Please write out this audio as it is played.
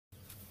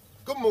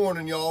Good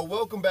morning, y'all.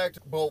 Welcome back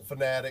to Bolt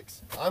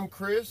Fanatics. I'm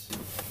Chris.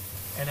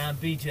 And I'm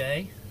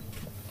BJ.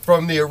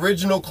 From the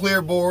original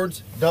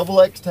Clearboards,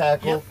 Double X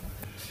Tackle.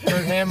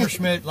 Kurt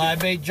Hammerschmidt, live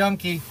bait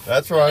junkie.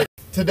 That's right.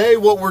 Today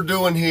what we're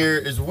doing here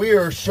is we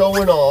are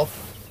showing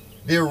off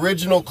the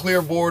original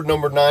Clearboard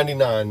number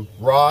 99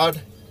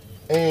 rod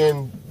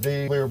and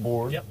the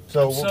Clearboard. Yep.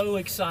 So I'm so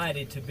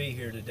excited to be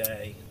here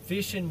today.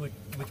 Fishing with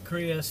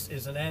Chris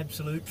is an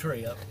absolute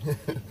trip.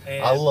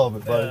 And, I love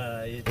it,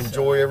 buddy.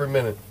 Enjoy every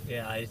minute.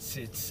 Yeah, it's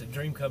a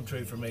dream come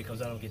true for me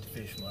because I don't get to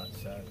fish much.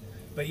 So,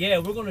 but yeah,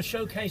 we're going to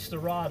showcase the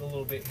rod a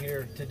little bit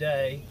here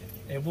today,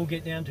 and we'll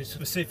get down to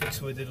specifics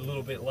with it a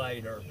little bit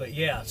later. But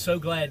yeah, so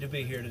glad to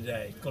be here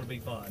today. It's going to be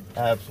fun.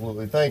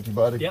 Absolutely. Thank you,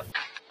 buddy. Yep.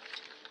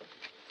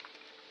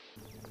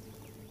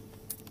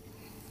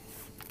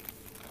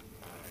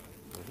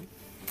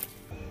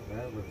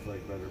 That looks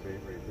like better bait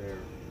right there.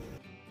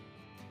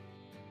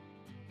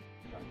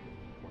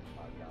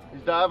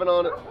 He's diving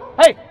on it.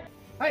 Hey!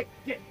 Hey!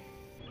 Get!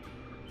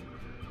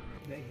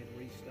 They had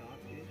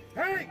restocked it.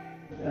 Hey!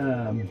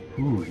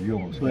 Ooh, you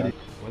almost got it.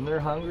 When they're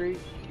hungry,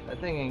 that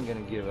thing ain't gonna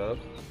give up.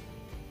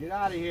 Get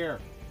out of here.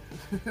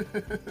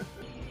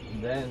 And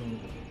then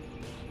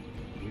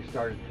we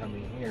started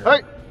coming here.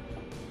 Hey!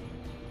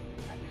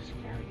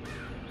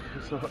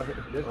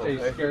 This thing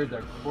scared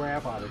the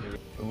crap out of me.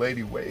 The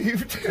lady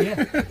waved.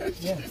 Yeah,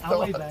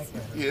 I'll wave back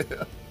there.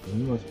 Yeah.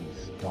 You must be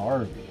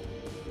starving.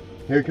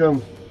 Here it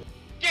comes.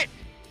 Get!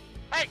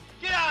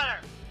 Get out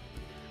of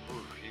there!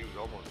 Ooh, he was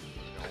almost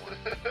going.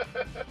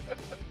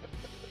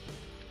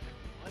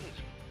 What is,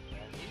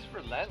 man, he's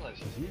relentless.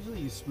 Usually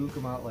you spook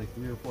him out like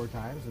 3 or 4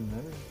 times and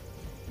then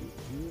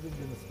he isn't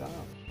gonna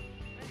stop.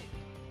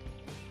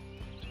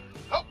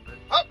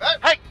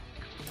 Hey!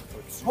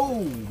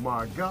 Oh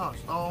my gosh.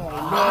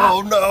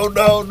 Oh no.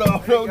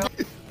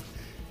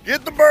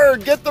 Get the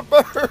bird, get the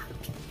bird.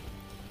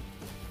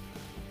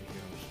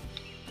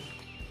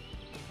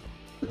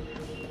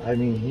 I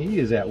mean, he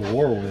is at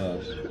war with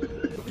us.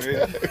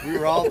 We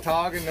were all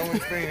talking, no one's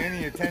paying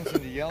any attention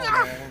to yelling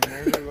at him, and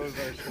there goes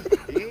our...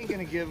 He ain't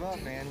gonna give up,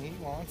 man. He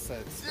wants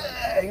that stuff.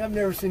 Dang, I've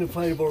never seen a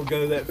platypus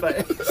go that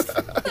fast.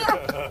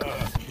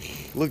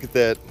 Look at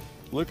that.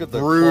 Look at the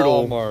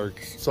brutal claw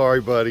marks.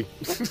 Sorry, buddy.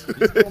 He's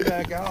going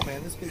back out,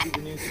 man. This could be the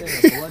new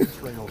thing. A blood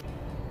springle.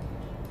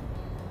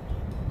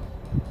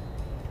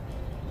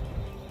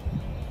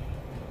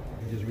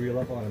 You just reel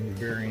up on him, you're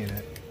burying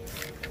it.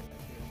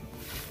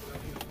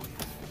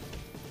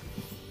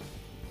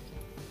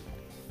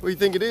 What do you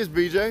think it is,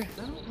 BJ? I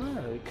don't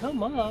know.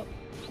 Come up.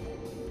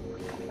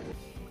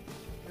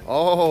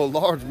 Oh,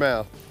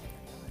 largemouth.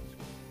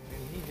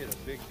 And he hit a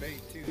big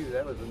bait too. Dude,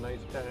 that was a nice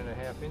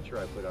 10.5 incher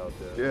I put out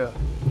there. Yeah.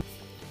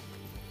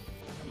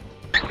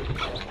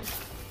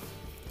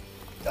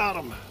 Got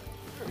him.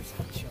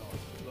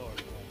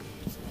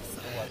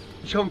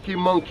 Chunky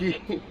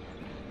monkey.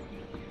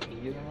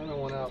 Get another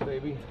one out,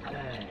 baby.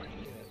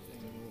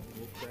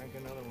 We'll crank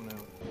another one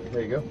out.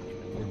 There you go.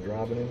 We're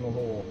dropping in the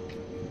hole.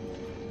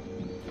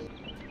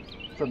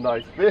 It's a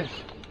nice fish.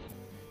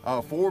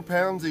 4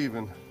 pounds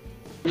even.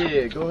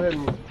 Yeah, go ahead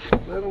and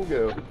let him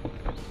go.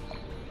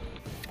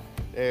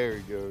 There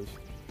he goes.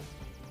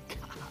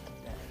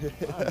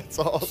 That's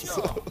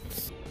awesome.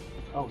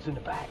 Oh, it's in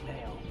the back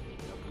now.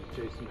 He's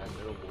chasing that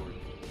middle board.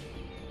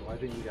 Well, I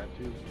think we got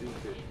two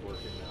fish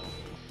working now.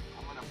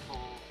 I'm gonna pull.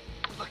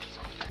 Look,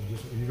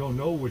 you don't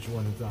know which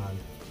one it's on.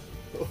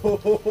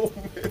 Oh,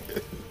 man.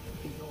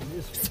 He's on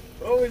this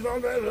one. Oh, he's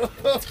on that.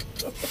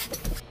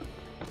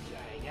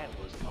 Dang, that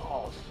was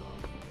awesome.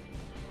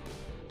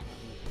 I'm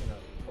just gonna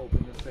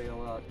open the sail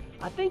out.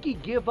 I think he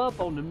give up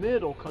on the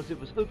middle because it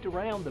was hooked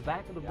around the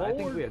back of the board. I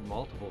think we had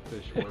multiple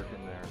fish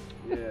working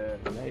there.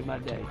 Yeah. Made my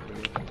day.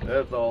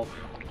 That's all.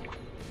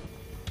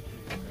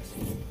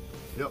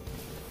 Yep.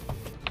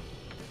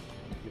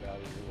 Get out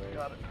of your way.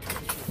 Got it.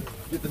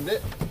 Get the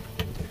net.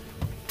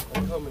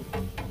 I'm coming.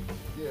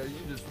 Yeah, you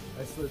just...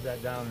 I slid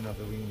that down enough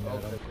that we can get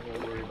Okay. up.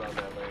 We'll worry about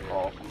that later.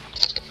 Awesome.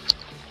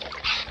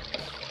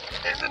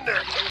 In the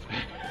net.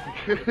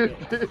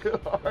 Good deal.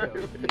 All right.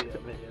 Yeah,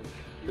 man.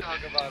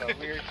 Talk about a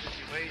weird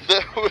situation.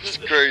 That was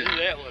crazy.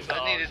 That was I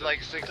needed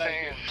like 6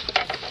 hands.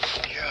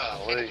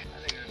 Golly. I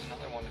think there's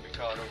another one to be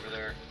caught over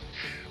there.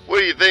 What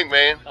do you think,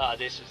 man?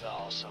 This is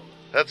awesome.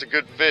 That's a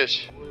good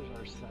fish. Where's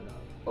our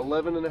setup?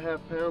 11.5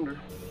 pounder.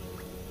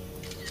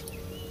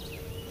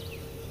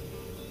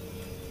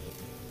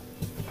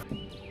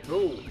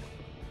 Cool. Here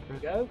we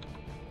go.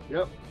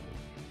 Yep.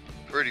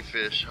 Pretty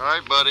fish. All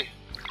right, buddy.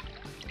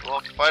 We'll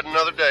have to fight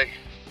another day.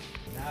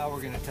 Now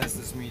we're gonna test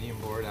this medium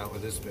board out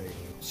with this bait.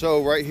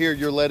 So right here,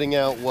 you're letting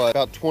out what?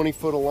 About 20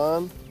 foot of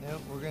line?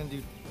 Nope, we're gonna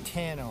do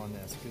 10 on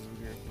this because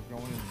we're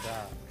going in the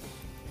docks.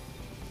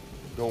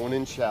 Going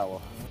in shallow.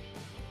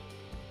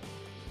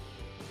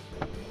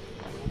 We'll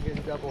get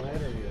a double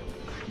header here.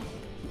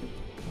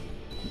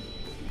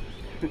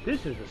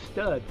 This is a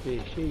stud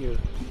fish here.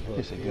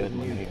 That's a good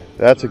one here.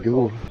 That's a good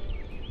one.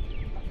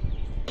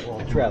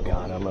 Well, travel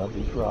on. I love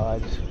these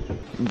rods.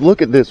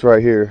 Look at this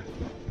right here.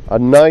 A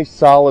nice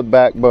solid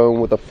backbone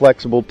with a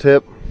flexible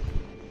tip.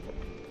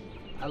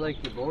 I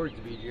like your boards,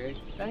 BJ.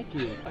 Thank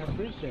you. I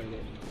appreciate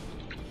it.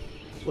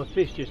 Well,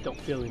 fish just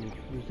don't feel any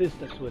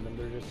resistance with them.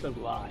 They're just so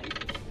light.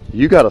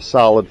 You got a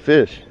solid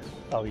fish.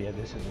 Oh yeah,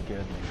 this is a good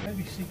one.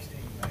 Maybe 16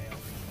 pounds.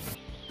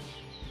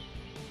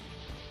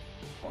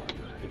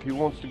 If he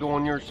wants to go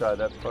on your side,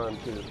 that's fine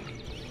too.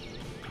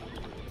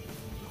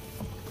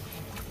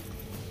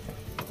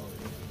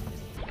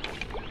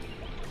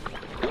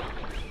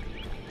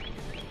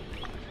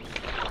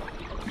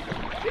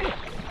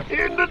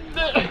 In the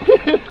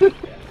net.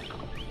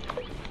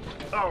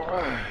 All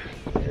right.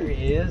 There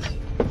he is.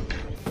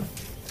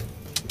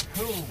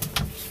 Cool.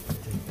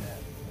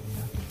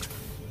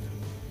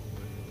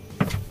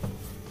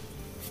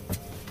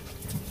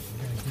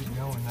 Keep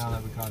going now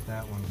that we caught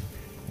that one.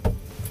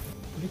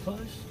 Pretty close.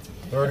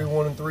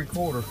 31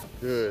 3/4.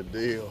 Good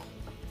deal.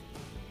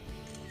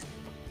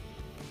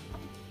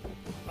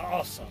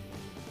 Awesome.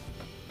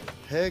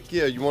 Heck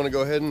yeah, you want to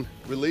go ahead and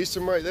release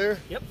him right there?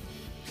 Yep.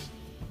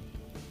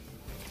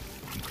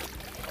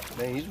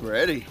 Man, he's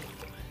ready.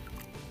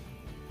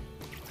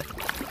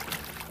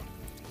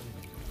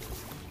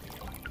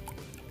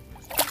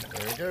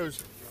 There he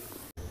goes.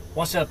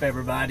 What's up,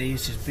 everybody?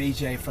 This is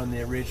BJ from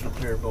the original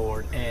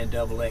Clearboard and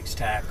XX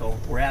Tackle.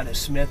 We're out at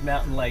Smith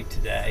Mountain Lake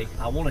today.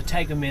 I want to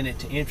take a minute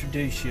to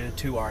introduce you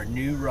to our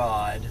new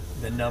rod,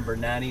 the number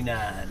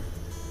 99.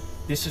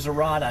 This is a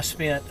rod I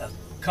spent a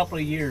couple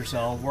of years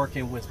on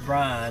working with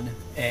Brian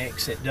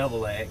X at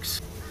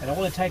XX. And I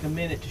want to take a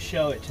minute to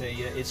show it to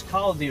you. It's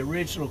called the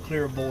original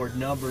Clearboard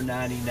number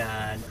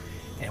 99.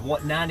 And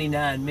what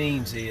 99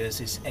 means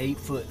is it's 8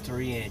 foot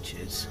 3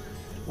 inches.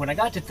 When I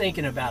got to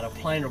thinking about a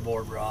planer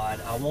board rod,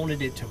 I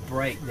wanted it to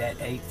break that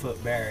 8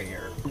 foot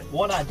barrier.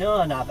 What I've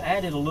done, I've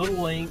added a little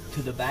link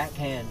to the back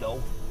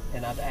handle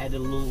and I've added a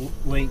little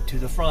link to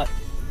the front.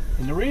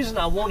 And the reason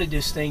I wanted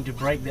this thing to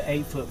break the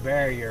 8 foot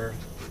barrier,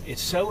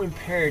 it's so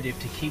imperative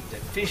to keep the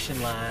fishing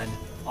line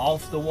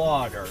off the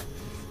water.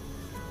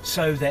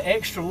 So the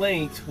extra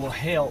length will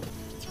help.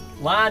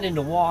 Line in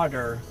the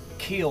water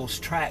kills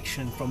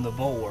traction from the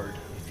board.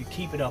 If you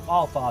keep it up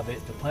off of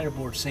it, the planer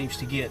board seems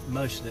to get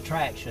most of the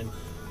traction,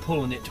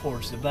 pulling it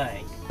towards the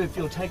bank. If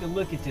you'll take a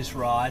look at this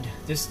rod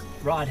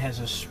has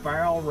a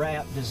spiral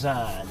wrap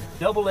design.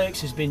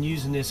 XX has been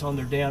using this on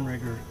their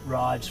downrigger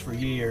rods for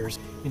years.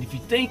 And if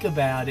you think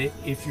about it,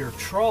 if you're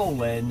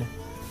trolling,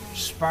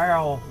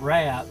 spiral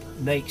wrap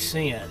makes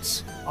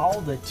sense.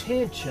 All the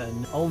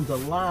tension on the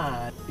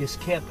line is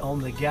kept on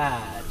the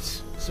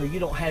guides, so you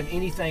don't have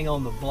anything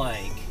on the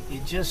blank.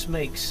 It just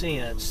makes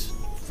sense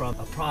from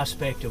a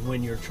prospect of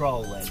when you're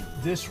trolling.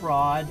 This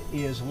rod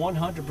is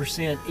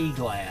 100%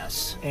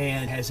 e-glass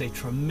and has a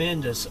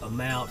tremendous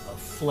amount of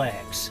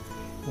flex.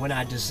 When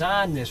I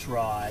designed this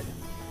rod,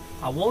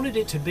 I wanted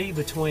it to be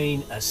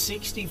between a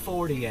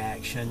 60-40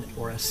 action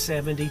or a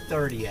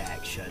 70-30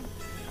 action.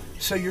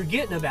 So you're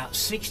getting about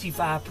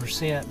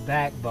 65%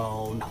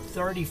 backbone,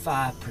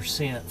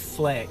 35%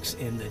 flex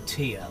in the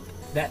tip.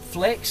 That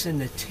flex in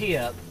the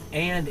tip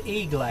and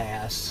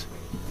e-glass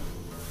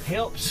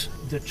helps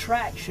the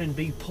traction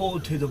be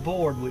pulled to the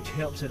board, which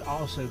helps it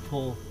also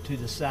pull to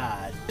the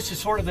side. This is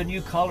sort of a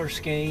new color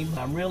scheme.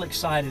 I'm real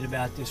excited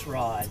about this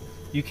rod.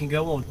 You can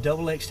go on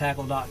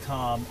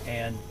xxtackle.com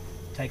and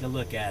take a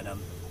look at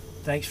them.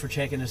 Thanks for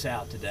checking us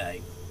out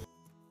today.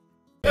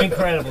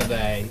 Incredible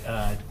day.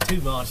 2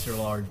 monster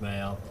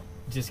largemouth.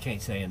 Just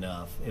can't say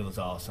enough. It was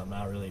awesome.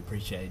 I really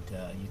appreciate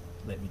you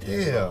letting me take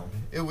it along.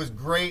 It was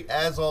great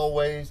as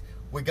always.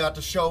 We got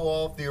to show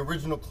off the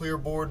original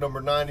Clearboard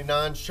number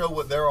 99, show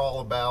what they're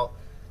all about,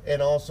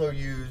 and also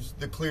use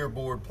the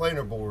Clearboard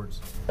planer boards.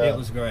 It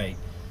was great.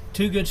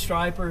 2 good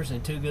stripers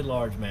and 2 good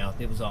largemouth.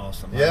 It was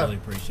awesome. Yeah. I really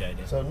appreciate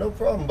it. So no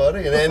problem,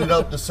 buddy. And ended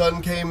up, the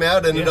sun came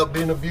out, ended up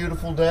being a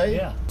beautiful day.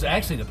 Yeah, it's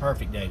actually the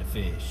perfect day to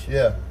fish.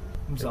 Yeah.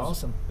 It was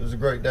awesome. It was a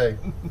great day.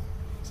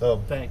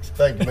 So thanks.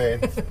 Thank you,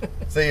 man.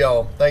 See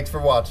y'all. Thanks for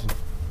watching.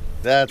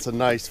 That's a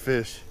nice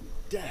fish.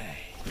 Dang.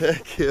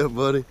 Heck yeah,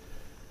 buddy.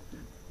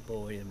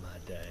 Boy, in my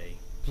day.